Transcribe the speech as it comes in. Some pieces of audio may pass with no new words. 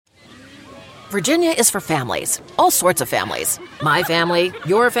Virginia is for families, all sorts of families. My family,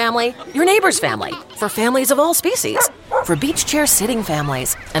 your neighbor's family, for families of all species, for beach chair sitting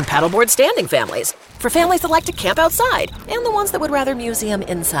families and paddleboard standing families, for families that like to camp outside and the ones that would rather museum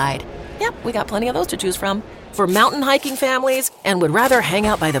inside. Yep, we got plenty of those to choose from. For mountain hiking families and would rather hang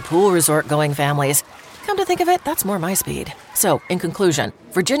out by the pool resort going families. Come to think of it, that's more my speed. So, in conclusion,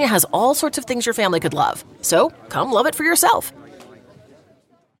 Virginia has all sorts of things your family could love. So, come love it for yourself.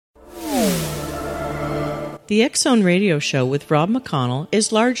 The X-Zone Radio Show with Rob McConnell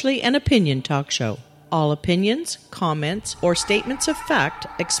is largely an opinion talk show. All opinions, comments, or statements of fact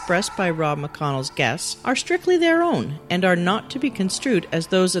expressed by Rob McConnell's guests are strictly their own and are not to be construed as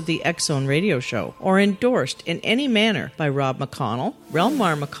those of the X-Zone Radio Show or endorsed in any manner by Rob McConnell,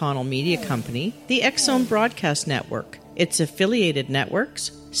 Relmar McConnell Media Company, the X-Zone Broadcast Network, its affiliated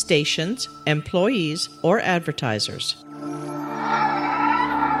networks, stations, employees, or advertisers.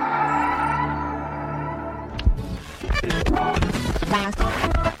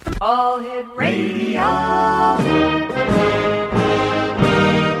 All Hit Radio.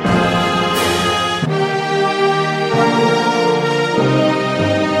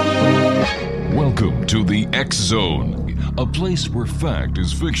 Welcome to the X-Zone, a place where fact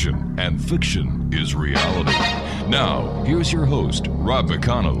is fiction and fiction is reality. Now, here's your host, Rob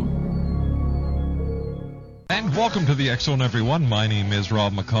McConnell. And welcome to the X-Zone, everyone. My name is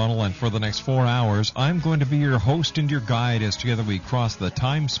Rob McConnell, and for the next 4 hours, I'm going to be your host and your guide as together we cross the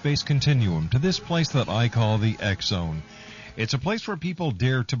time-space continuum to this place that I call the X-Zone. It's a place where people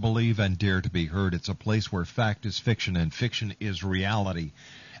dare to believe and dare to be heard. It's a place where fact is fiction and fiction is reality.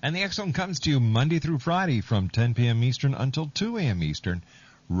 And the X-Zone comes to you Monday through Friday from 10 p.m. Eastern until 2 a.m. Eastern,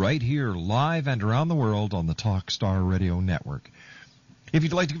 right here, live and around the world on the Talkstar Radio Network. If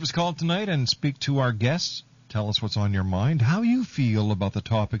you'd like to give us a call tonight and speak to our guests, tell us what's on your mind, how you feel about the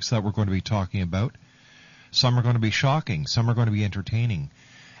topics that we're going to be talking about. Some are going to be shocking, some are going to be entertaining,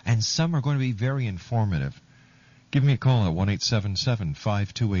 and some are going to be very informative. Give me a call at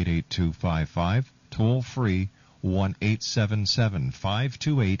 1-877-528-8255, toll free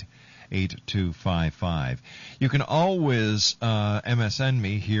 1-877-528-8255. You can always MSN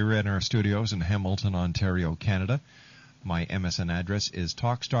me here in our studios in Hamilton, Ontario, Canada. My MSN address is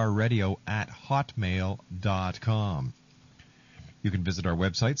talkstarradio@hotmail.com. You can visit our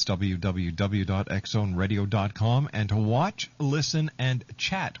websites, www.xzoneradio.com, and to watch, listen, and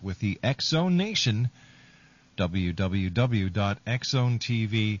chat with the X-Zone Nation,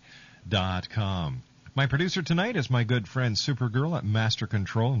 www.xzonetv.com. My producer tonight is my good friend Supergirl at Master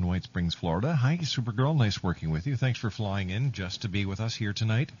Control in White Springs, Florida. Hi, Supergirl. Nice working with you. Thanks for flying in just to be with us here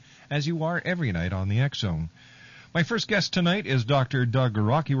tonight, as you are every night on the X-Zone. My first guest tonight is Dr. Doug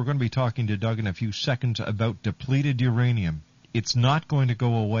Rokke. We're going to be talking to Doug in a few seconds about depleted uranium. It's not going to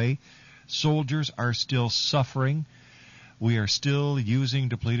go away. Soldiers are still suffering. We are still using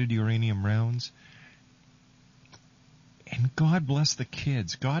depleted uranium rounds. And God bless the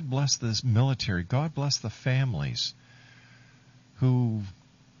kids. God bless this military. God bless the families who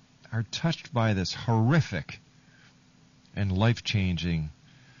are touched by this horrific and life-changing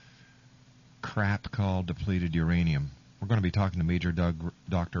crap called depleted uranium. We're going to be talking to Major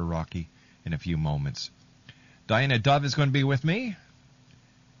Dr. Rokke in a few moments. Diana Dove is going to be with me,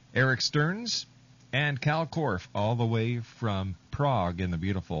 Eric Stearns, and Cal Korff, all the way from Prague in the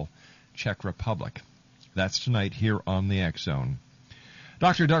beautiful Czech Republic. That's tonight here on the X-Zone.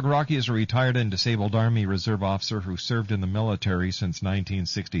 Dr. Doug Rokke is a retired and disabled Army Reserve officer who served in the military since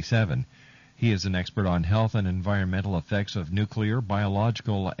 1967. He is an expert on health and environmental effects of nuclear,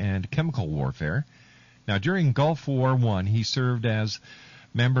 biological, and chemical warfare. Now, during Gulf War I, he served as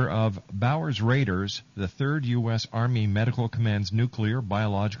member of Bowers Raiders, the 3rd U.S. Army Medical Command's Nuclear,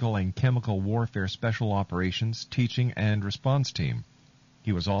 Biological, and Chemical Warfare Special Operations Teaching and Response Team.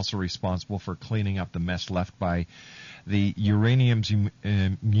 He was also responsible for cleaning up the mess left by the uranium's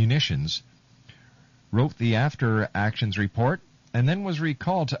munitions, wrote the After Actions Report, and then was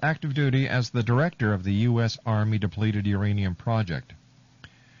recalled to active duty as the director of the U.S. Army Depleted Uranium Project.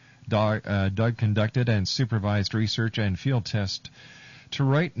 Doug conducted and supervised research and field tests to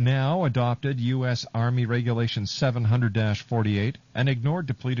right now adopted U.S. Army Regulation 700-48 and ignored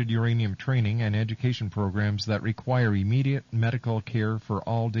depleted uranium training and education programs that require immediate medical care for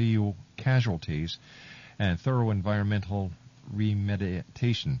all DU casualties and thorough environmental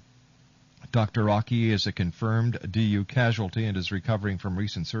remediation. Dr. Rokke is a confirmed DU casualty and is recovering from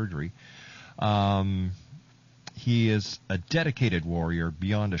recent surgery. He is a dedicated warrior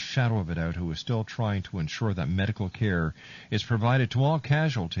beyond a shadow of a doubt who is still trying to ensure that medical care is provided to all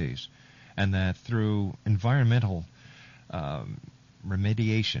casualties and that through environmental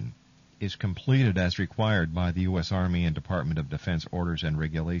remediation is completed as required by the U.S. Army and Department of Defense orders and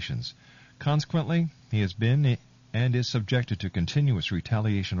regulations. Consequently, he has been and is subjected to continuous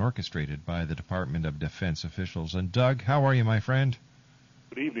retaliation orchestrated by the Department of Defense officials. And Doug, how are you, my friend?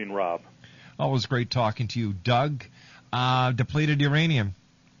 Good evening, Rob. Always great talking to you. Doug, depleted uranium.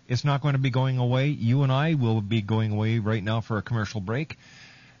 It's not going to be going away. You and I will be going away right now for a commercial break.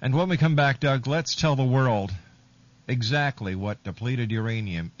 And when we come back, Doug, let's tell the world exactly what depleted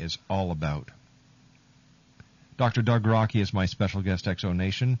uranium is all about. Dr. Doug Rokke is my special guest, Exo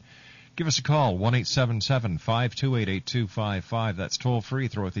Nation. Give us a call, 1-877-528-8255. That's toll-free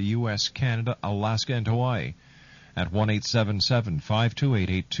throughout the U.S., Canada, Alaska, and Hawaii at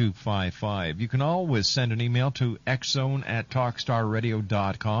 1-877-528-8255. You can always send an email to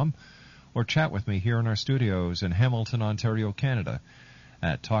xzone@talkstarradio.com or chat with me here in our studios in Hamilton, Ontario, Canada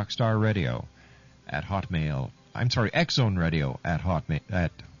at Talkstar at Hotmail. I'm sorry, Xzone Radio at Hotmail.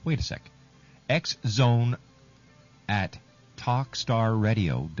 Wait a sec. Xzone at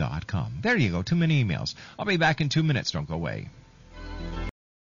TalkStarRadio.com. There you go. Too many emails. I'll be back in 2 minutes. Don't go away.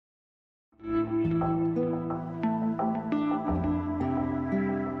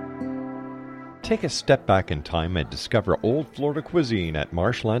 Take a step back in time and discover old Florida cuisine at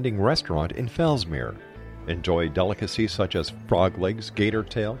Marsh Landing Restaurant in Fellsmere. Enjoy delicacies such as frog legs, gator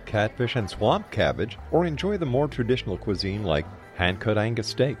tail, catfish, and swamp cabbage, or enjoy the more traditional cuisine like hand-cut Angus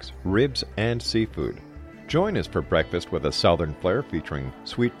steaks, ribs, and seafood. Join us for breakfast with a southern flair featuring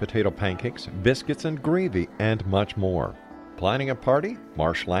sweet potato pancakes, biscuits and gravy, and much more. Planning a party?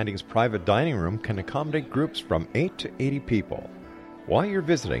 Marsh Landing's private dining room can accommodate groups from 8 to 80 people. While you're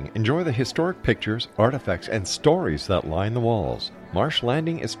visiting, enjoy the historic pictures, artifacts, and stories that line the walls. Marsh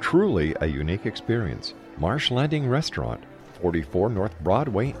Landing is truly a unique experience. Marsh Landing Restaurant, 44 North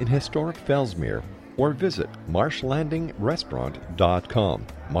Broadway in historic Fellsmere, or visit marshlandingrestaurant.com.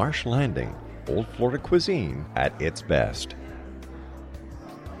 Marsh Landing, Old Florida cuisine at its best.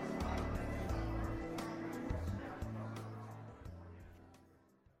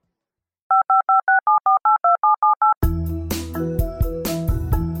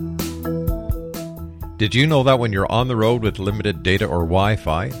 Did you know that when you're on the road with limited data or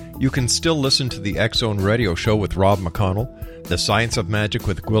Wi-Fi, you can still listen to the X-Zone Radio Show with Rob McConnell, The Science of Magic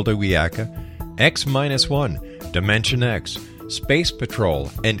with Gwilda Wiyaka, X-1, Dimension X, Space Patrol,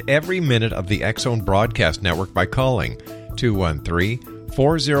 and every minute of the X-Zone Broadcast Network by calling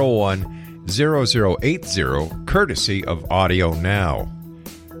 213-401-0080, courtesy of Audio Now.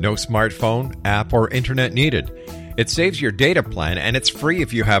 No smartphone, app, or internet needed. It saves your data plan, and it's free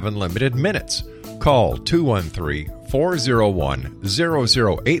if you have unlimited minutes. Call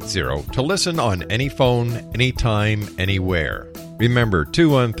 213-401-0080 to listen on any phone, anytime, anywhere. Remember,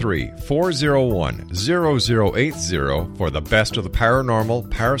 213-401-0080 for the best of the paranormal,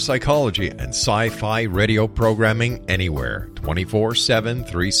 parapsychology, and sci-fi radio programming anywhere, 24/7,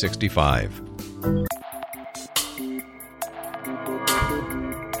 365.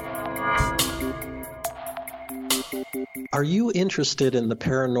 Are you interested in the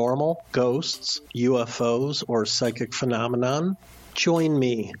paranormal, ghosts, UFOs, or psychic phenomenon? Join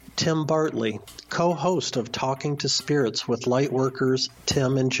me, Tim Bartley, co-host of Talking to Spirits with Lightworkers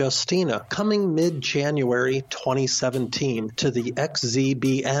Tim and Justina, coming mid-January 2017 to the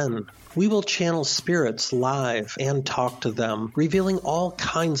XZBN. We will channel spirits live and talk to them, revealing all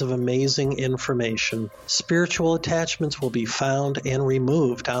kinds of amazing information. Spiritual attachments will be found and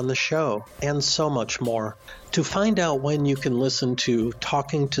removed on the show, and so much more. To find out when you can listen to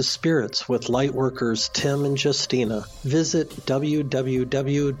Talking to Spirits with Lightworkers Tim and Justina, visit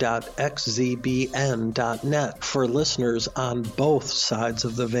www.xzbn.net for listeners on both sides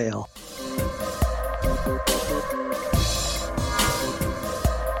of the veil.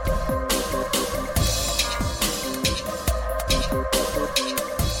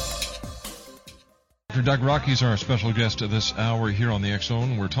 Dr. Doug Rokke is our special guest this hour here on the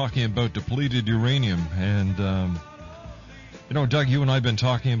X-Zone. We're talking about depleted uranium. And, Doug, you and I have been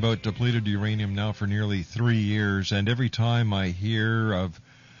talking about depleted uranium now for nearly 3 years. And every time I hear of,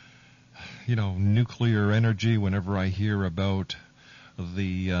 nuclear energy, whenever I hear about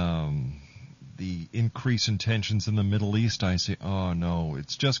the increase in tensions in the Middle East, I say, oh, no,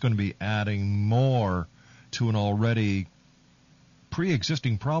 it's just going to be adding more to an already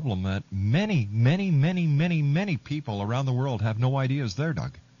pre-existing problem that many people around the world have no idea is there,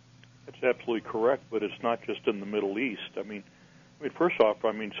 Doug. That's absolutely correct, but it's not just in the Middle East. First off,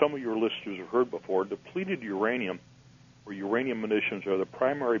 some of your listeners have heard before, depleted uranium or uranium munitions are the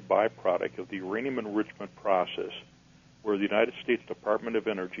primary byproduct of the uranium enrichment process, where the United States Department of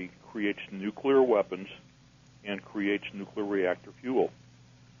Energy creates nuclear weapons and creates nuclear reactor fuel.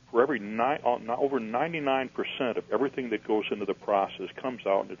 For over 99% of everything that goes into the process comes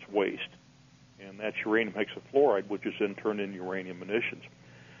out in its waste, and that's uranium hexafluoride, which is then turned into uranium munitions.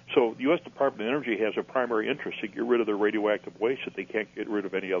 So the U.S. Department of Energy has a primary interest to get rid of the radioactive waste that they can't get rid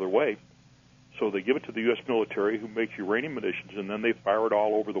of any other way. So they give it to the U.S. military, who makes uranium munitions, and then they fire it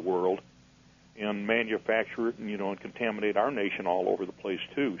all over the world and manufacture it, and and contaminate our nation all over the place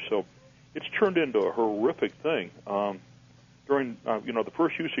too. So it's turned into a horrific thing. During the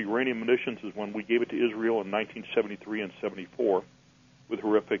first use of uranium munitions is when we gave it to Israel in 1973 and 74, with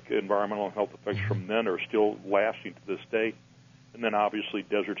horrific environmental and health effects from then are still lasting to this day. And then obviously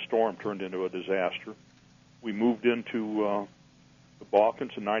Desert Storm turned into a disaster. We moved into the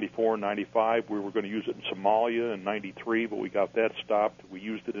Balkans in 94 and 95. We were going to use it in Somalia in 93, but we got that stopped. We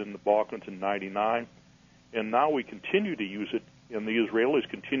used it in the Balkans in 99. And now we continue to use it, and the Israelis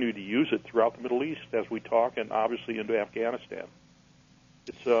continue to use it throughout the Middle East as we talk, and obviously into Afghanistan.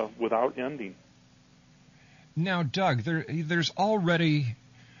 It's without ending. Now, Doug, there's already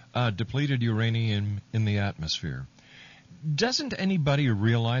depleted uranium in the atmosphere. Doesn't anybody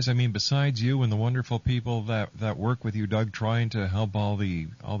realize, besides you and the wonderful people that work with you, Doug, trying to help all the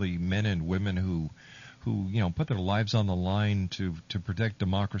men and women who put their lives on the line to protect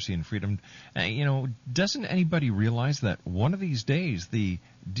democracy and freedom, doesn't anybody realize that one of these days the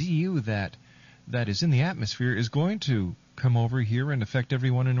DU that is in the atmosphere is going to come over here and affect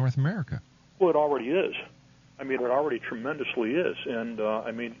everyone in North America? Well, it already is. It already tremendously is. And,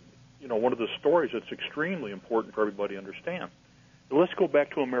 one of the stories that's extremely important for everybody to understand. But let's go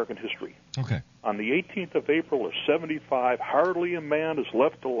back to American history. Okay. On the 18th of April of 75, hardly a man is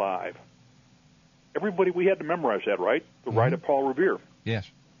left alive. Everybody, we had to memorize that, right? The Rite of Paul Revere. Yes.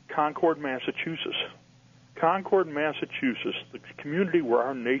 Concord, Massachusetts. Concord, Massachusetts, the community where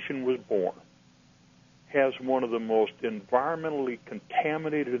our nation was born, has one of the most environmentally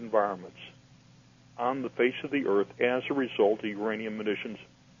contaminated environments on the face of the earth as a result of uranium munitions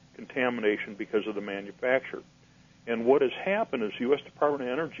contamination because of the manufacture. And what has happened is the U.S. Department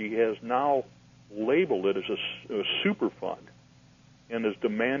of Energy has now labeled it as a super fund and is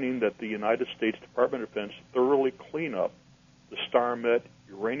demanding that the United States Department of Defense thoroughly clean up the StarMet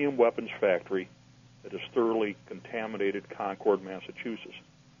uranium weapons factory that has thoroughly contaminated Concord, Massachusetts,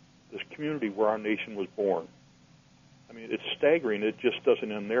 this community where our nation was born. It's staggering. It just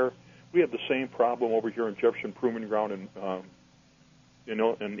doesn't end there. We have the same problem over here in Jefferson Proving Ground in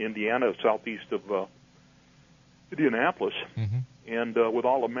Indiana, southeast of Indianapolis. Mm-hmm. And with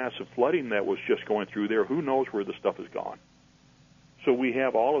all the massive flooding that was just going through there, who knows where the stuff has gone. So we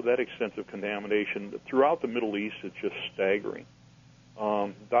have all of that extensive contamination throughout the Middle East. It's just staggering.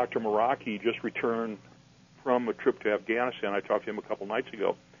 Dr. Rokke just returned from a trip to Afghanistan. I talked to him a couple nights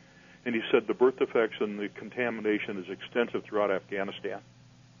ago, and he said the birth defects and the contamination is extensive throughout Afghanistan.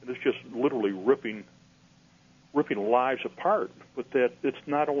 And it's just literally ripping lives apart. But that it's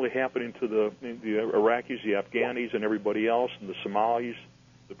not only happening to the Iraqis, the Afghanis, and everybody else, and the Somalis,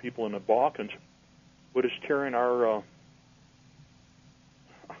 the people in the Balkans, but it's tearing our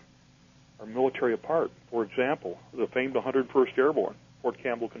military apart. For example, the famed 101st Airborne, Fort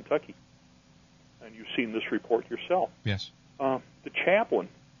Campbell, Kentucky. And you've seen this report yourself. Yes. The chaplain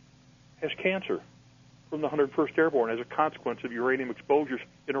has cancer from the 101st Airborne as a consequence of uranium exposures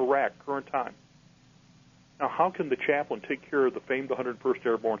in Iraq, current time. Now, how can the chaplain take care of the famed 101st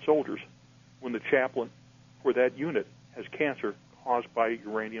Airborne soldiers when the chaplain for that unit has cancer caused by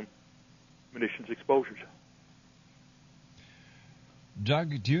uranium munitions exposures?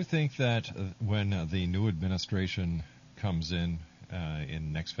 Doug, do you think that when the new administration comes in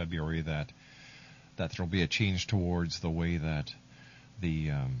next February that there will be a change towards the way that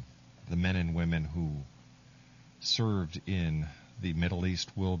the men and women who served in the Middle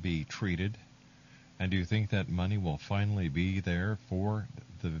East will be treated? And do you think that money will finally be there for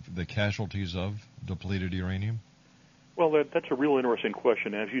the casualties of depleted uranium? Well, that's a real interesting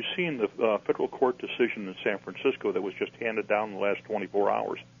question. As you've seen, the federal court decision in San Francisco that was just handed down in the last 24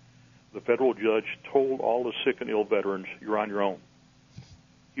 hours, the federal judge told all the sick and ill veterans, you're on your own.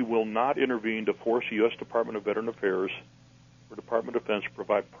 He will not intervene to force the U.S. Department of Veteran Affairs or Department of Defense to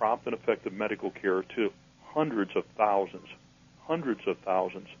provide prompt and effective medical care to hundreds of thousands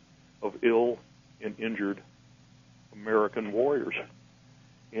of ill and injured American warriors.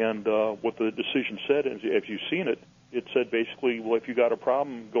 And what the decision said, as you've seen it, it said basically, well, if you got a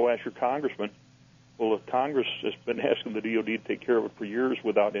problem, go ask your congressman. Well, if Congress has been asking the DOD to take care of it for years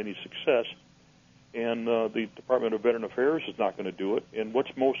without any success, and the Department of Veteran Affairs is not going to do it. And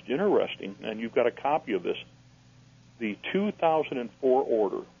what's most interesting, and you've got a copy of this, the 2004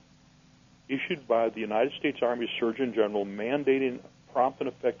 order issued by the United States Army Surgeon General mandating prompt and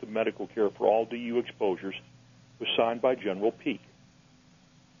effective medical care for all DU exposures was signed by General Peake.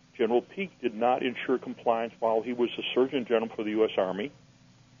 General Peake did not ensure compliance while he was the Surgeon General for the U.S. Army,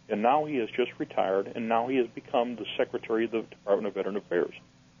 and now he has just retired, and now he has become the Secretary of the Department of Veteran Affairs.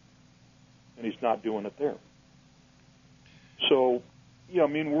 And he's not doing it there. So, yeah, I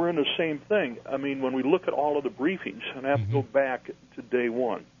mean, we're in the same thing. I mean, when we look at all of the briefings, and I have to go back to day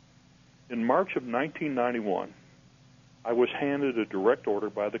one. In March of 1991, I was handed a direct order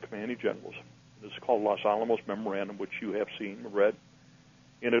by the commanding generals. This is called Los Alamos Memorandum, which you have seen, read.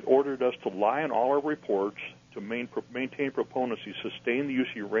 And it ordered us to lie in all our reports to maintain proponency, sustain the use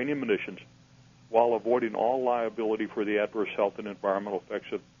of uranium munitions, while avoiding all liability for the adverse health and environmental effects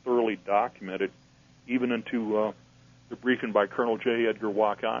that thoroughly documented, even into the briefing by Colonel J. Edgar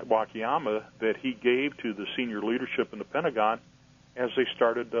Wakayama that he gave to the senior leadership in the Pentagon as they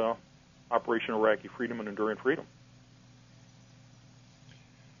started Operation Iraqi Freedom and Enduring Freedom.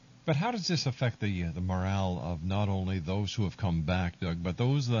 But how does this affect the morale of not only those who have come back, Doug, but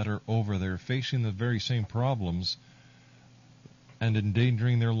those that are over there facing the very same problems and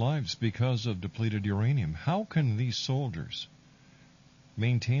endangering their lives because of depleted uranium? How can these soldiers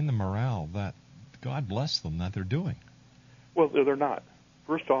maintain the morale that, God bless them, that they're doing? Well, they're not.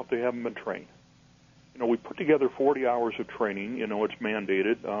 First off, they haven't been trained. You know, we put together 40 hours of training. You know, it's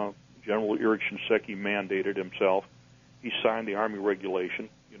mandated. General Eric Shinseki mandated himself. He signed the Army regulation,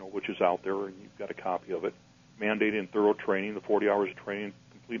 you know, which is out there, and you've got a copy of it, mandating thorough training, the 40 hours of training,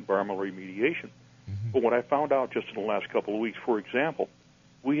 complete environmental remediation. But what I found out just in the last couple of weeks, for example,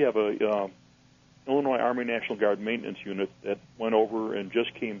 we have a Illinois Army National Guard maintenance unit that went over and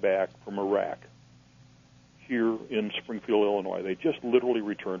just came back from Iraq here in Springfield, Illinois. They just literally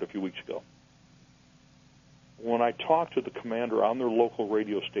returned a few weeks ago. When I talked to the commander on their local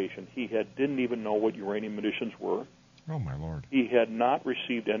radio station, he didn't even know what uranium munitions were. Oh, my Lord. He had not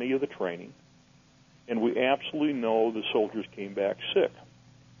received any of the training, and we absolutely know the soldiers came back sick.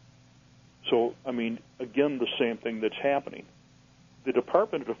 So, I mean, again, the same thing that's happening. The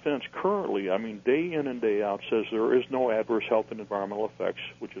Department of Defense currently, I mean, day in and day out, says there is no adverse health and environmental effects,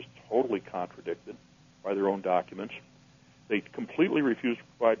 which is totally contradicted by their own documents. They completely refuse to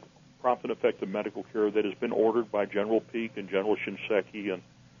provide prompt and effective medical care that has been ordered by General Peake and General Shinseki, and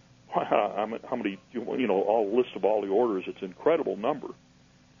how many, you know, all list of all the orders, it's an incredible number.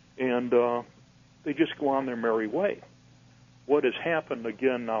 And they just go on their merry way. What has happened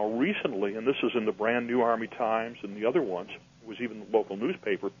again now recently, and this is in the brand new Army Times and the other ones, it was even the local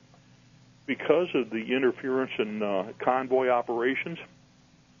newspaper, because of the interference in convoy operations,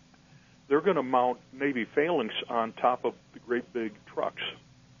 they're going to mount Navy phalanx on top of the great big trucks.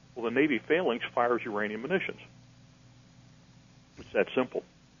 Well, the Navy phalanx fires uranium munitions. It's that simple.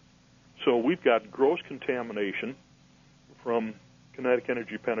 So we've got gross contamination from kinetic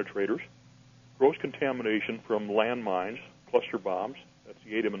energy penetrators, gross contamination from landmines, cluster bombs, that's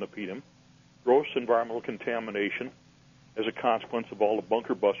the ATOM and the PTOM, gross environmental contamination as a consequence of all the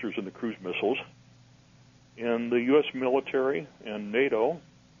bunker busters and the cruise missiles. And the U.S. military and NATO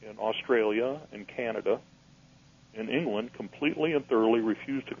and Australia and Canada and England completely and thoroughly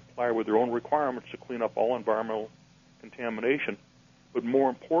refuse to comply with their own requirements to clean up all environmental contamination. But more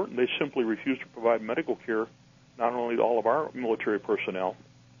important, they simply refuse to provide medical care not only to all of our military personnel,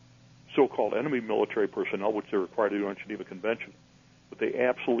 so-called enemy military personnel, which they're required to do under the Geneva Convention, but they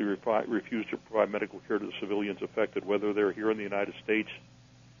absolutely refuse to provide medical care to the civilians affected, whether they're here in the United States,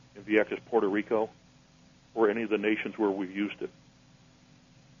 in Vieques, Puerto Rico, or any of the nations where we've used it.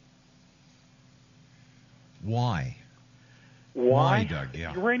 Why? Why, Doug?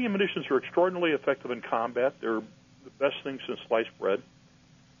 Yeah. Uranium munitions are extraordinarily effective in combat. They're the best thing since sliced bread.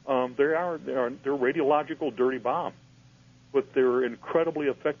 They're radiological dirty bomb, but they're incredibly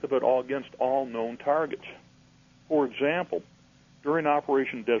effective against all known targets. For example, during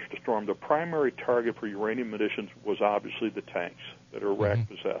Operation Desert Storm, the primary target for uranium munitions was obviously the tanks that Iraq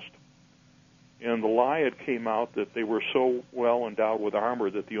possessed. And the lie had came out that they were so well endowed with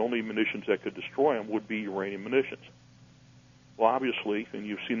armor that the only munitions that could destroy them would be uranium munitions. Well, obviously, and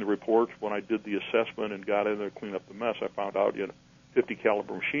you've seen the reports, when I did the assessment and got in there to clean up the mess, I found out a 50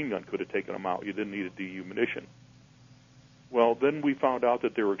 caliber machine gun could have taken them out. You didn't need a DU munition. Well, then we found out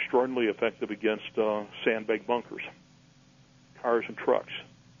that they were extraordinarily effective against sandbag bunkers, cars and trucks,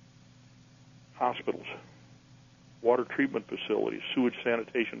 hospitals, water treatment facilities, sewage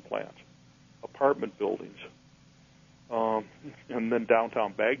sanitation plants, apartment buildings, and then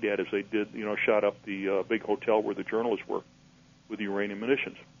downtown Baghdad, as they did, shot up the big hotel where the journalists were with the uranium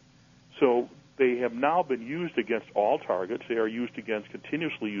munitions. So they have now been used against all targets. They are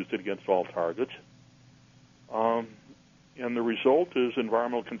continuously used against all targets. And the result is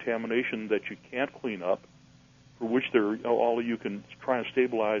environmental contamination that you can't clean up, for which all you can try and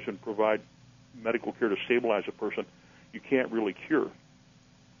stabilize and provide medical care to stabilize a person, you can't really cure.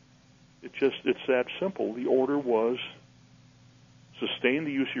 It's that simple. The order was sustain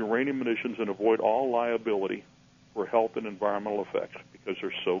the use of uranium munitions and avoid all liability for health and environmental effects because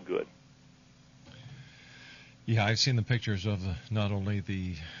they're so good. Yeah, I've seen the pictures of not only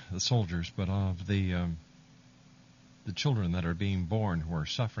the soldiers, but of the children that are being born who are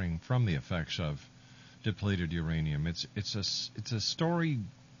suffering from the effects of depleted uranium. It's a story.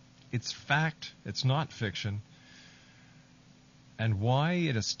 It's fact. It's not fiction. And why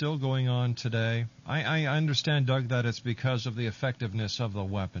it is still going on today, I understand, Doug, that it's because of the effectiveness of the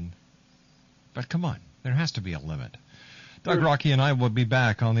weapon. But come on, there has to be a limit. Doug Rokke and I will be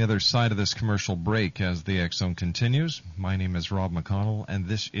back on the other side of this commercial break as the X Zone continues. My name is Rob McConnell, and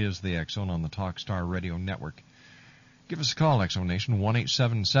this is the X Zone on the Talkstar Radio Network. Give us a call, X Zone Nation,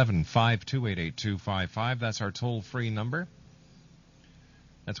 1-877-528-8255. That's our toll-free number.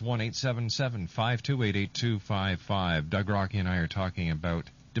 That's 1-877-528-8255. Doug Rokke and I are talking about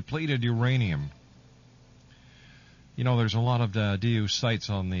depleted uranium. You know, there's a lot of DU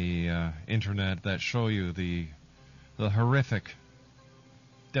sites on the internet that show you the horrific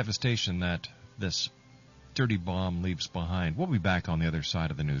devastation that this dirty bomb leaves behind. We'll be back on the other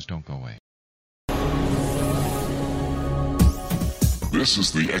side of the news. Don't go away. This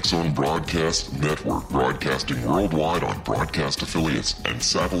is the X Zone Broadcast Network, broadcasting worldwide on broadcast affiliates and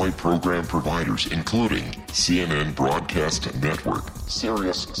satellite program providers, including CNN Broadcast Network,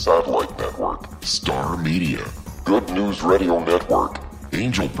 Sirius Satellite Network, Star Media, Good News Radio Network,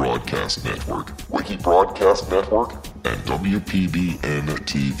 Angel Broadcast Network, Wiki Broadcast Network, and WPBN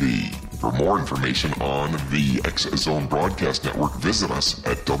TV. For more information on the X Zone Broadcast Network, visit us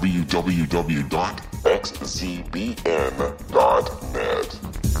at www.xzbn.net.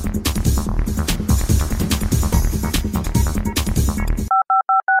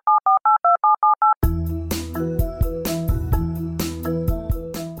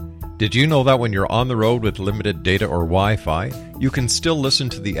 Did you know that when you're on the road with limited data or Wi-Fi, you can still listen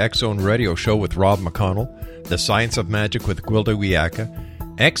to the X Zone Radio Show with Rob McConnell, The Science of Magic with Gwilda Wiyaka,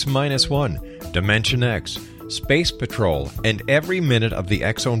 X-1, Dimension X, Space Patrol, and every minute of the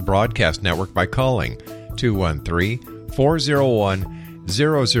X Zone Broadcast Network by calling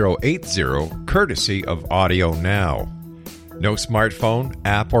 213-401-0080, courtesy of Audio Now. No smartphone,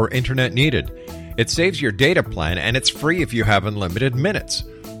 app, or internet needed. It saves your data plan, and it's free if you have unlimited minutes.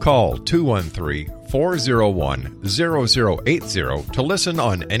 Call 213-401-0080 to listen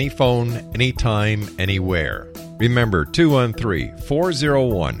on any phone, anytime, anywhere. Remember,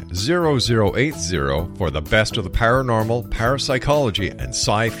 213-401-0080 for the best of the paranormal, parapsychology, and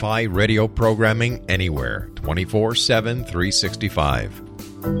sci-fi radio programming anywhere, 24/7, 365.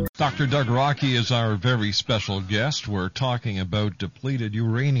 Dr. Doug Rokke is our very special guest. We're talking about depleted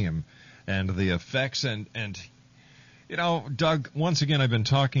uranium and the effects. And you know, Doug, once again, I've been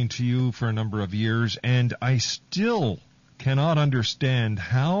talking to you for a number of years, and I still cannot understand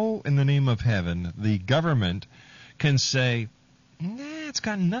how, in the name of heaven, the government can say, nah, it's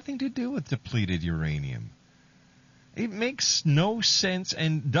got nothing to do with depleted uranium. It makes no sense.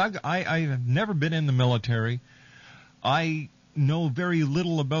 And, Doug, I've never been in the military. I know very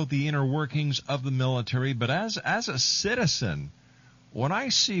little about the inner workings of the military, but as a citizen, when I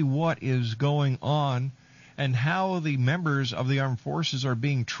see what is going on and how the members of the armed forces are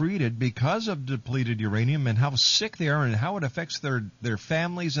being treated because of depleted uranium and how sick they are and how it affects their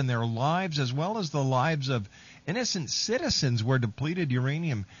families and their lives as well as the lives of innocent citizens where depleted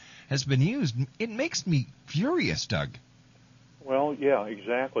uranium has been used, it makes me furious, Doug. Well, yeah,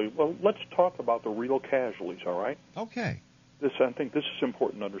 exactly. Well, let's talk about the real casualties, all right? Okay. I think this is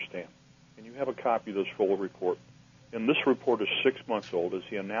important to understand. And you have a copy of this full report. And this report is 6 months old. It's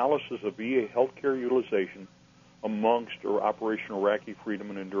the analysis of VA healthcare utilization amongst Operation Iraqi Freedom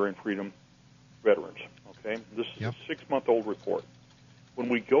and Enduring Freedom veterans. Okay? This is a 6-month-old report. When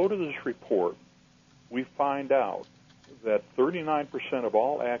we go to this report, we find out that 39% of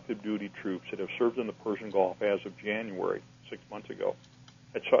all active duty troops that have served in the Persian Gulf as of January, 6 months ago,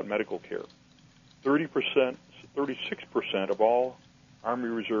 had sought medical care. 36% of all Army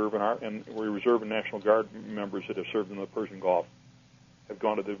Reserve and Reserve and National Guard members that have served in the Persian Gulf have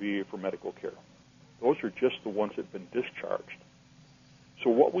gone to the VA for medical care. Those are just the ones that have been discharged.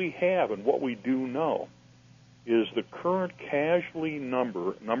 So what we have and what we do know is the current casualty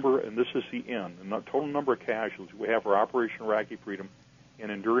number, and this is the N, the total number of casualties we have for Operation Iraqi Freedom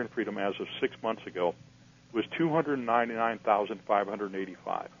and Enduring Freedom as of 6 months ago was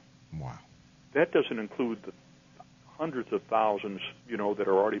 299,585. Wow. That doesn't include the hundreds of thousands, that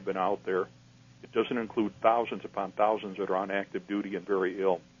are already been out there. It doesn't include thousands upon thousands that are on active duty and very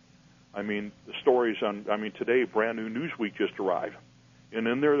ill. I mean, the stories today, brand new Newsweek just arrived. And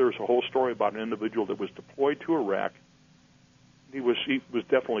in there's a whole story about an individual that was deployed to Iraq. He was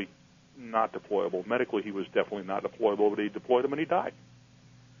definitely not deployable. Medically, he was definitely not deployable, but they deployed him and he died.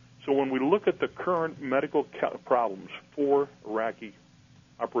 So when we look at the current medical problems for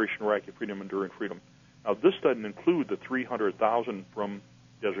Operation Iraqi Freedom, Enduring Freedom, now this doesn't include the 300,000 from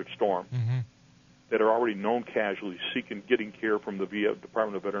Desert Storm that are already known casualties getting care from the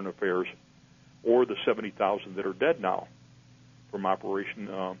Department of Veteran Affairs, or the 70,000 that are dead now from Operation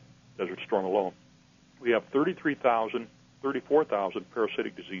Desert Storm alone. We have 34,000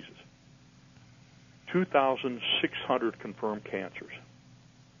 parasitic diseases, 2,600 confirmed cancers,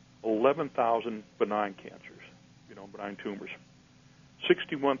 11,000 benign cancers, benign tumors,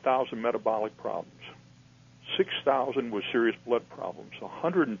 61,000 metabolic problems, 6,000 with serious blood problems,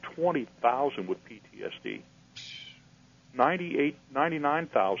 120,000 with PTSD,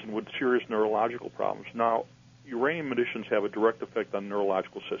 99,000 with serious neurological problems. Now, uranium emissions have a direct effect on the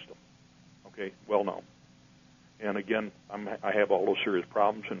neurological system, well known. And again, I have all those serious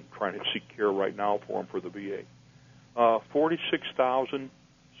problems and trying to seek care right now for them for the VA.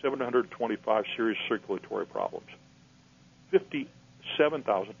 46,725 serious circulatory problems,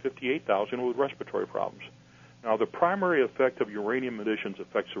 58,000 with respiratory problems. Now, the primary effect of uranium emissions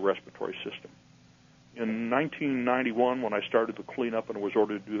affects the respiratory system. In 1991, when I started the cleanup and was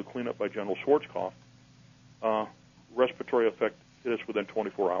ordered to do the cleanup by General Schwarzkopf, respiratory effect hit us within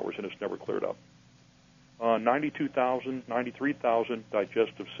 24 hours, and it's never cleared up. 93,000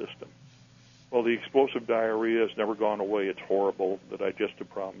 digestive system. Well, the explosive diarrhea has never gone away. It's horrible, the digestive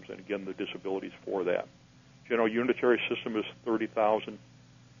problems, and again, the disabilities for that. General unitary system is 30,000.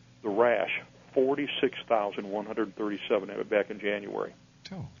 The rash, 46,137 back in January.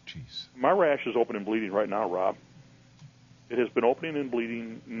 Oh, jeez. My rash is open and bleeding right now, Rob. It has been opening and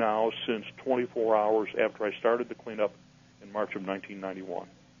bleeding now since 24 hours after I started the cleanup in March of 1991.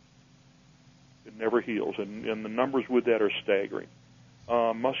 It never heals, and the numbers with that are staggering.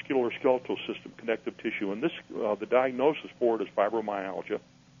 Musculoskeletal system, connective tissue, and this the diagnosis for it is fibromyalgia,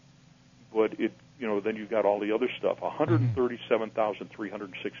 but then you've got all the other stuff.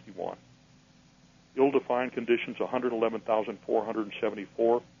 137,361. Ill-defined conditions,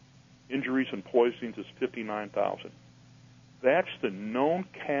 111,474. Injuries and poisonings is 59,000. That's the known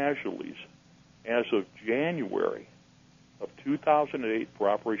casualties as of January of 2008 for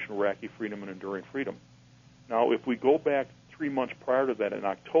Operation Iraqi Freedom and Enduring Freedom. Now, if we go back 3 months prior to that in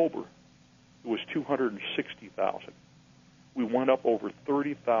October, it was 260,000. We went up over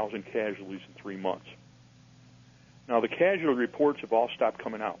 30,000 casualties in 3 months. Now, the casualty reports have all stopped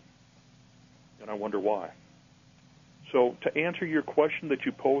coming out, and I wonder why. So to answer your question that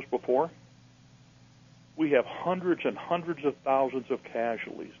you posed before, we have hundreds and hundreds of thousands of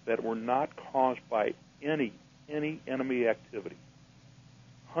casualties that were not caused by any enemy activity.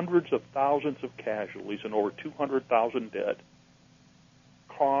 Hundreds of thousands of casualties and over 200,000 dead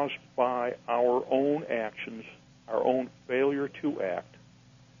caused by our own actions, our own failure to act,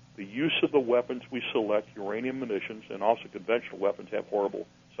 the use of the weapons we select, uranium munitions, and also conventional weapons have horrible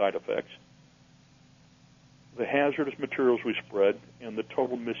side effects, the hazardous materials we spread, and the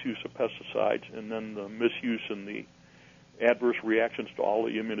total misuse of pesticides, and then the misuse and the adverse reactions to all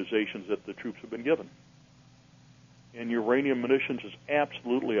the immunizations that the troops have been given. And uranium munitions is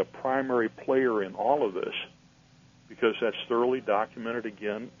absolutely a primary player in all of this because that's thoroughly documented,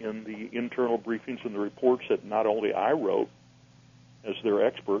 again, in the internal briefings and the reports that not only I wrote as their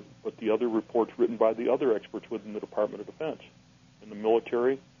expert, but the other reports written by the other experts within the Department of Defense, in the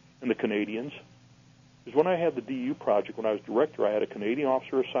military, and the Canadians. Because when I had the DU project, when I was director, I had a Canadian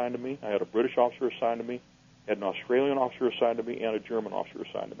officer assigned to me, I had a British officer assigned to me, I had an Australian officer assigned to me, and a German officer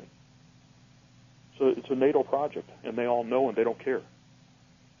assigned to me. So it's a NATO project, and they all know and they don't care.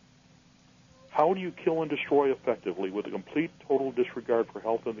 How do you kill and destroy effectively with a complete, total disregard for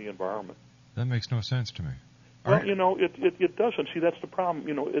health and the environment? That makes no sense to me. Well, it doesn't. See, that's the problem.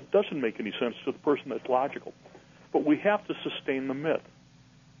 It doesn't make any sense to the person that's logical. But we have to sustain the myth.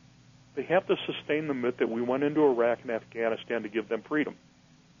 They have to sustain the myth that we went into Iraq and Afghanistan to give them freedom.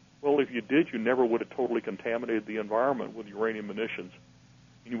 Well, if you did, you never would have totally contaminated the environment with uranium munitions.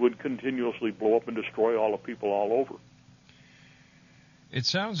 And you would continuously blow up and destroy all the people all over. It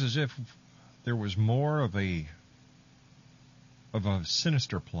sounds as if there was more of a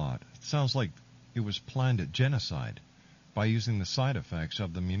sinister plot. It sounds like it was planned at genocide by using the side effects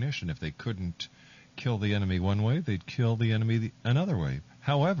of the munition. If they couldn't kill the enemy one way, they'd kill the enemy another way.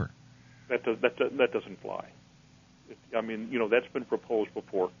 However, that doesn't fly. I mean, that's been proposed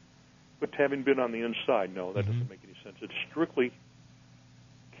before. But having been on the inside, no, that doesn't make any sense. It's strictly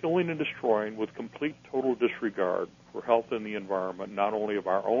killing and destroying with complete, total disregard for health and the environment, not only of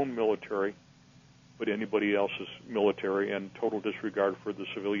our own military, but anybody else's military, and total disregard for the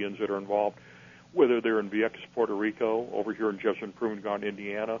civilians that are involved, whether they're in Vieques, Puerto Rico, over here in Jefferson Proving Ground,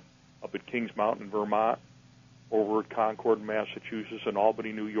 Indiana, up at Kings Mountain, Vermont, over at Concord, Massachusetts, and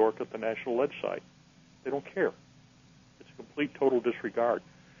Albany, New York at the National Lead Site. They don't care. It's a complete, total disregard.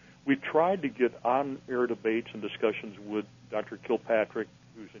 We've tried to get on-air debates and discussions with Dr. Kilpatrick,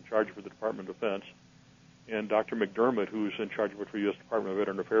 who's in charge of the Department of Defense, and Dr. McDermott, who's in charge of it for the U.S. Department of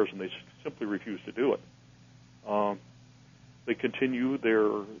Veteran Affairs, and they simply refuse to do it. They continue their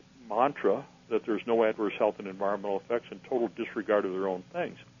mantra that there's no adverse health and environmental effects and total disregard of their own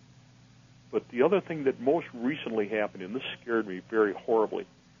things. But the other thing that most recently happened, and this scared me very horribly,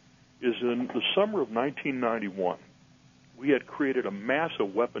 is in the summer of 1991, we had created a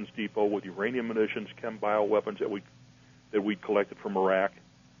massive weapons depot with uranium munitions, chem bioweapons that we collected from Iraq,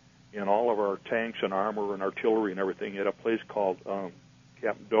 and all of our tanks and armor and artillery and everything at a place called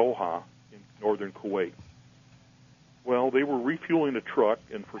Camp Doha in northern Kuwait. Well, they were refueling a truck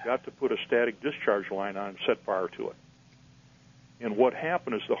and forgot to put a static discharge line on and set fire to it. And what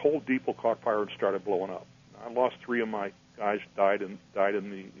happened is the whole depot caught fire and started blowing up. I lost 3 of my guys, died in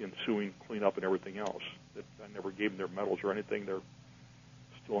the ensuing cleanup and everything else. I never gave them their medals or anything. They're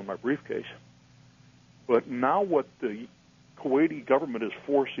still in my briefcase. But now what the Kuwaiti government has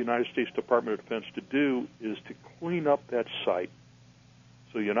forced the United States Department of Defense to do is to clean up that site.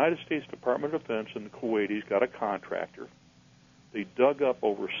 So the United States Department of Defense and the Kuwaitis got a contractor. They dug up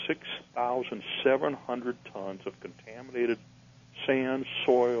over 6,700 tons of contaminated sand,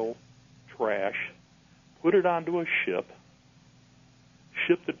 soil, trash, put it onto a ship,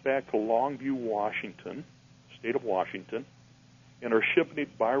 shipped it back to Longview, Washington, state of Washington, and are shipping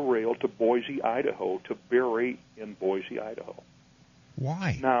it by rail to Boise, Idaho, to bury in Boise, Idaho.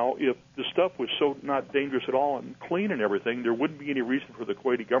 Why? Now, if the stuff was so not dangerous at all and clean and everything, there wouldn't be any reason for the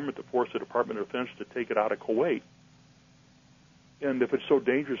Kuwaiti government to force the Department of Defense to take it out of Kuwait. And if it's so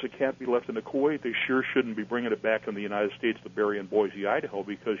dangerous it can't be left in the Kuwait, they sure shouldn't be bringing it back in the United States to bury in Boise, Idaho,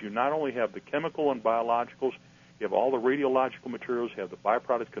 because you not only have the chemical and biologicals, you have all the radiological materials, you have the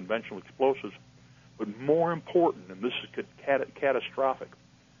byproduct conventional explosives, but more important, and this is catastrophic,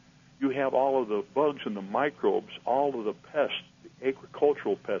 you have all of the bugs and the microbes, all of the pests, the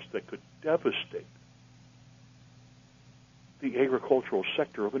agricultural pests that could devastate the agricultural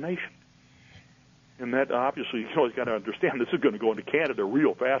sector of a nation. And that, obviously, you've got to understand, this is going to go into Canada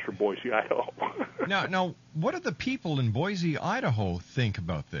real fast from Boise, Idaho. Now, what do the people in Boise, Idaho think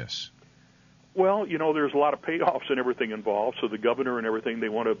about this? Well, there's a lot of payoffs and everything involved. So the governor and everything, they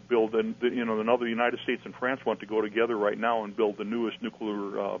want to build, another United States and France want to go together right now and build the newest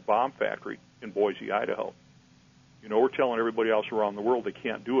nuclear bomb factory in Boise, Idaho. We're telling everybody else around the world they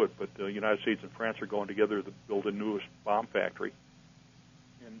can't do it, but the United States and France are going together to build the newest bomb factory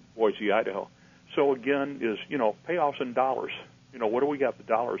in Boise, Idaho. So again, is, payoffs in dollars. What do we got? The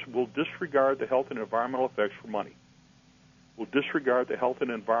dollars. We'll disregard the health and environmental effects for money. We'll disregard the health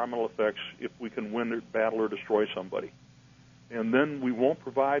and environmental effects if we can win the battle or destroy somebody. And then we won't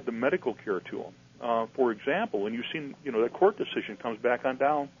provide the medical care to them. For example, and you've seen, that court decision comes back on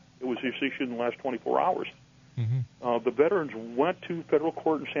down. It was issued in the last 24 hours. Mm-hmm. The veterans went to federal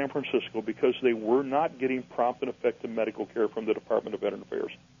court in San Francisco because they were not getting prompt and effective medical care from the Department of Veteran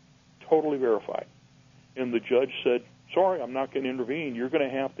Affairs. Totally verified. And the judge said, sorry, I'm not going to intervene. You're going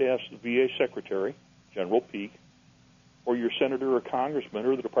to have to ask the VA Secretary, General Peake, or your senator or congressman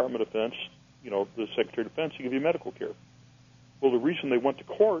or the Department of Defense, the Secretary of Defense, to give you medical care. Well, the reason they went to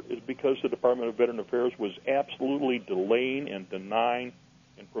court is because the Department of Veteran Affairs was absolutely delaying and denying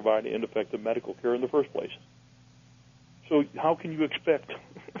and providing ineffective medical care in the first place. So how can you expect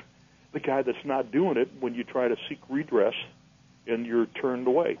the guy that's not doing it when you try to seek redress and you're turned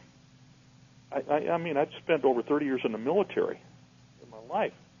away? I mean, I've spent over 30 years in the military in my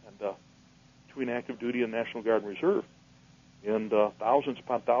life, and between active duty and National Guard and Reserve. And thousands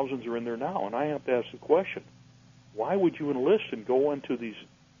upon thousands are in there now. And I have to ask the question, why would you enlist and go into these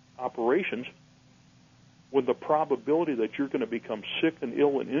operations when the probability that you're going to become sick and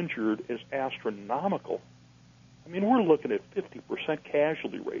ill and injured is astronomical? I mean, we're looking at 50%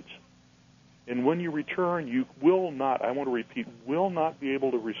 casualty rates. And when you return, you will not, I want to repeat, will not be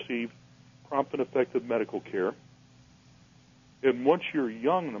able to receive prompt and effective medical care. And once you're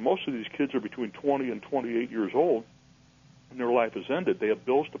young, and most of these kids are between 20 and 28 years old, and their life is ended, they have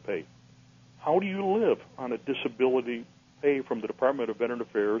bills to pay. How do you live on a disability pay from the Department of Veteran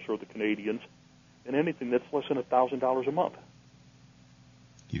Affairs or the Canadians in anything that's less than $1,000 a month.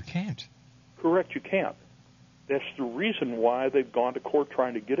 You can't. Correct, you can't. That's the reason why they've gone to court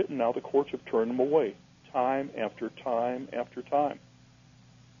trying to get it, and now the courts have turned them away time after time after time.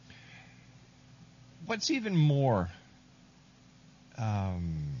 What's even more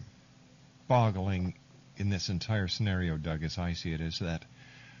boggling in this entire scenario, Doug, as I see it, is that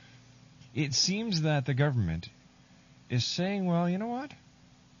it seems that the government is saying, well, you know what?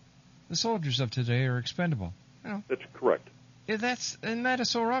 The soldiers of today are expendable. You know, that's correct. That is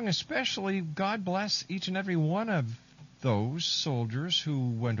so wrong, especially, God bless each and every one of those soldiers who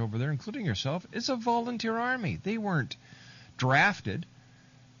went over there, including yourself. It's a volunteer army. They weren't drafted.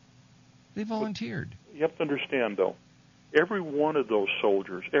 They volunteered. You have to understand, though, every one of those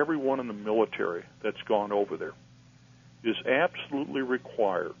soldiers, every one in the military that's gone over there is absolutely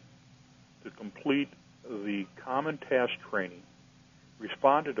required to complete the common task training,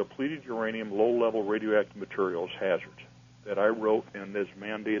 respond to depleted uranium, low-level radioactive materials hazards that I wrote and is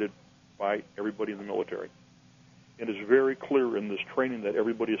mandated by everybody in the military. It is very clear in this training that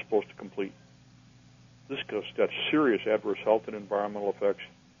everybody is supposed to complete. This has got serious adverse health and environmental effects.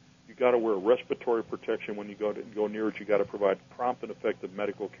 You got to wear respiratory protection when you go near it. You got to provide prompt and effective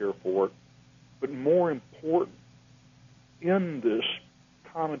medical care for it. But more important, in this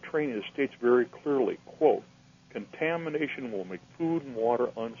common training, it states very clearly, quote, contamination will make food and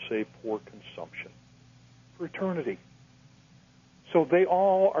water unsafe for consumption for eternity. So they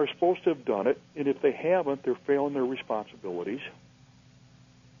all are supposed to have done it, and if they haven't, they're failing their responsibilities.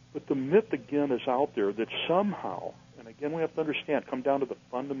 But the myth, again, is out there that somehow, and again we have to understand, come down to the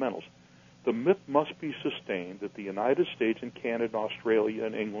fundamentals, the myth must be sustained that the United States and Canada, Australia,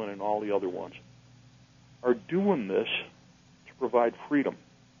 and England, and all the other ones are doing this to provide freedom.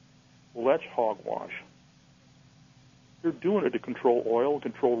 Well, that's hogwash. They're doing it to control oil,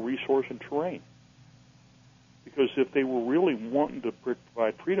 control resource, and terrain. Because if they were really wanting to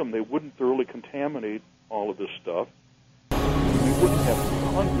provide freedom, they wouldn't thoroughly contaminate all of this stuff. We wouldn't have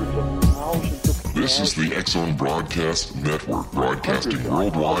hundreds of thousands of... This is the X-Zone Broadcast Network, broadcasting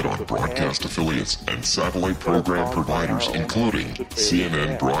worldwide on broadcast affiliates and satellite program providers, including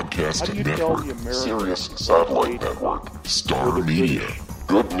CNN Broadcast Network, Sirius Satellite Network, Star Media,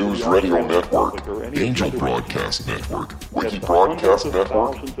 Good News Radio Network, Angel Broadcast Network, Wiki Broadcast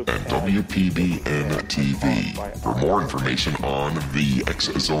Network, and WPBN TV. For more information on the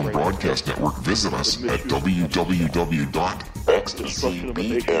X-Zone Broadcast Network, visit us at www.xzbn.net.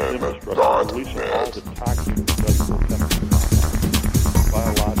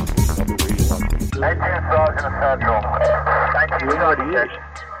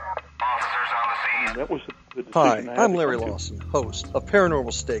 Hi, I'm Larry Lawson, host of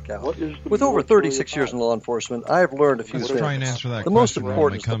Paranormal Stakeout. With over 36 years in law enforcement, I have learned a few things. The most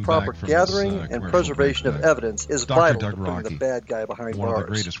important is the proper gathering and preservation of evidence is vital to putting the bad guy behind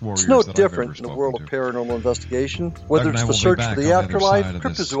bars. It's no different in the world of paranormal investigation, whether it's the search for the afterlife,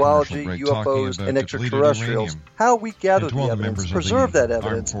 cryptozoology, UFOs, and extraterrestrials. How we gather the evidence, preserve that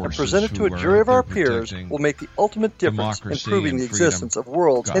evidence, and present it to a jury of our peers will make the ultimate difference in proving the existence of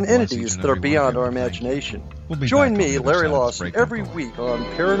worlds and entities that are beyond our imagination. Join me, Larry Lawson, every week on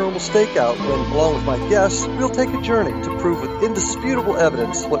Paranormal Stakeout when, along with my guests, we'll take a journey to prove with indisputable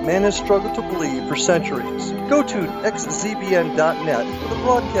evidence what man has struggled to believe for centuries. Go to xzbn.net for the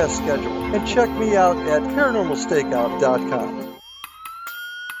broadcast schedule and check me out at paranormalstakeout.com.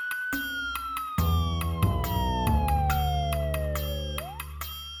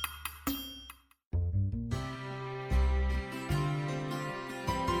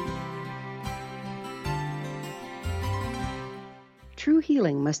 True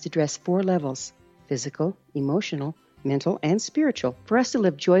healing must address 4 levels: physical, emotional, mental, and spiritual, for us to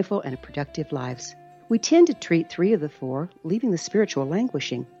live joyful and productive lives. We tend to treat 3 of the 4, leaving the spiritual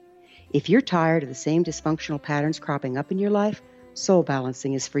languishing. If you're tired of the same dysfunctional patterns cropping up in your life, Soul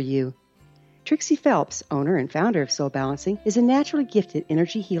Balancing is for you. Trixie Phelps, owner and founder of Soul Balancing, is a naturally gifted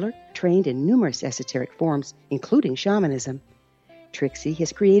energy healer trained in numerous esoteric forms, including shamanism. Trixie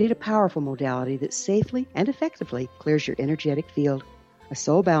has created a powerful modality that safely and effectively clears your energetic field. A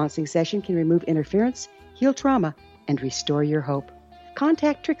soul balancing session can remove interference, heal trauma, and restore your hope.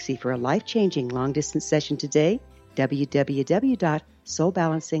 Contact Trixie for a life-changing long-distance session today.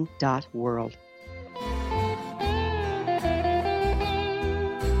 www.soulbalancing.world.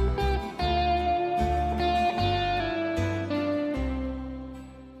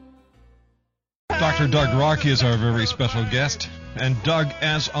 Dr. Doug Rokke is our very special guest. And Doug,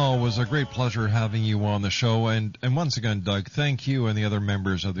 as always, a great pleasure having you on the show. And once again, Doug, thank you and the other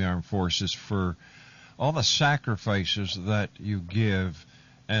members of the armed forces for all the sacrifices that you give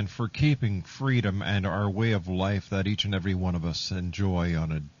and for keeping freedom and our way of life that each and every one of us enjoy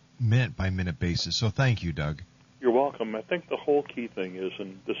on a minute-by-minute basis. So thank you, Doug. You're welcome. I think the whole key thing is,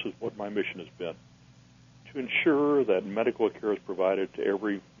 and this is what my mission has been, to ensure that medical care is provided to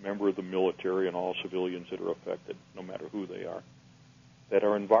every member of the military and all civilians that are affected, no matter who they are, that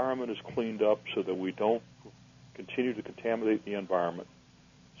our environment is cleaned up so that we don't continue to contaminate the environment,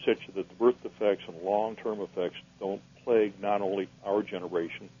 such that the birth defects and long-term effects don't plague not only our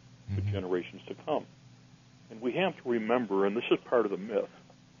generation, but generations to come. And we have to remember, and this is part of the myth,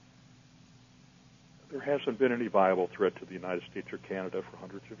 there hasn't been any viable threat to the United States or Canada for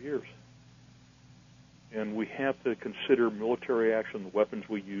hundreds of years. And we have to consider military action, the weapons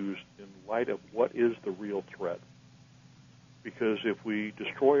we use, in light of what is the real threat. Because if we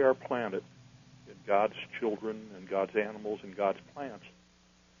destroy our planet and God's children and God's animals and God's plants,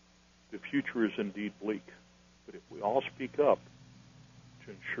 the future is indeed bleak. But if we all speak up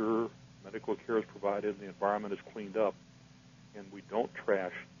to ensure medical care is provided and the environment is cleaned up, and we don't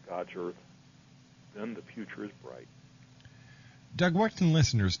trash God's earth, then the future is bright. Doug, what can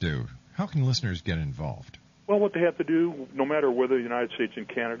listeners do? How can listeners get involved? Well, what they have to do, no matter whether the United States and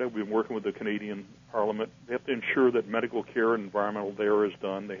Canada, we've been working with the Canadian Parliament, they have to ensure that medical care and environmental care is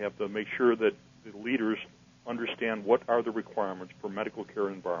done. They have to make sure that the leaders understand what are the requirements for medical care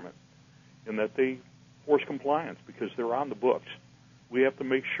and environment, and that they force compliance because they're on the books. We have to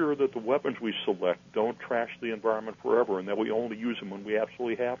make sure that the weapons we select don't trash the environment forever and that we only use them when we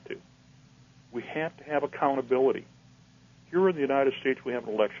absolutely have to. We have to have accountability. Here in the United States, we have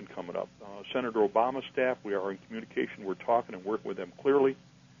an election coming up. Senator Obama's staff, we are in communication. We're talking and working with them clearly.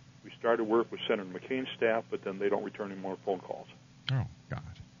 We started work with Senator McCain's staff, but then they don't return any more phone calls. Oh, God.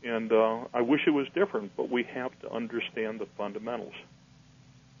 And I wish it was different, but we have to understand the fundamentals.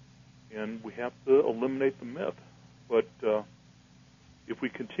 And we have to eliminate the myth. But if we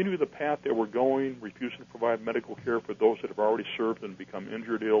continue the path that we're going, refusing to provide medical care for those that have already served and become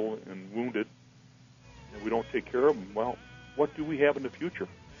injured, ill, and wounded, and we don't take care of them, well, what do we have in the future?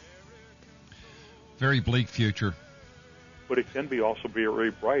 Very bleak future. But it can be also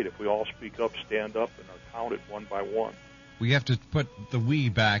very bright if we all speak up, stand up, and are counted one by one. We have to put the we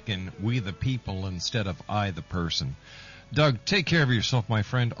back in we the people instead of I the person. Doug, take care of yourself, my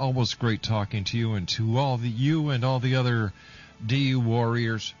friend. Always great talking to you, and to all you and all the other DU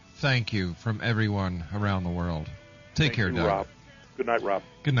warriors, thank you from everyone around the world. Take care, Doug. Rob. Good night, Rob.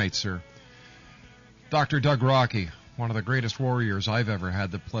 Good night, sir. Dr. Doug Rokke, one of the greatest warriors I've ever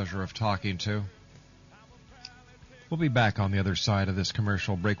had the pleasure of talking to. We'll be back on the other side of this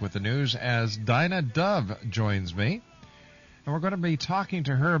commercial break with the news as Dinah Dove joins me. And we're going to be talking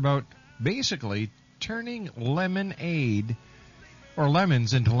to her about basically turning lemonade or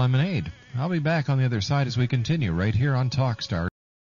lemons into lemonade. I'll be back on the other side as we continue right here on Talkstar.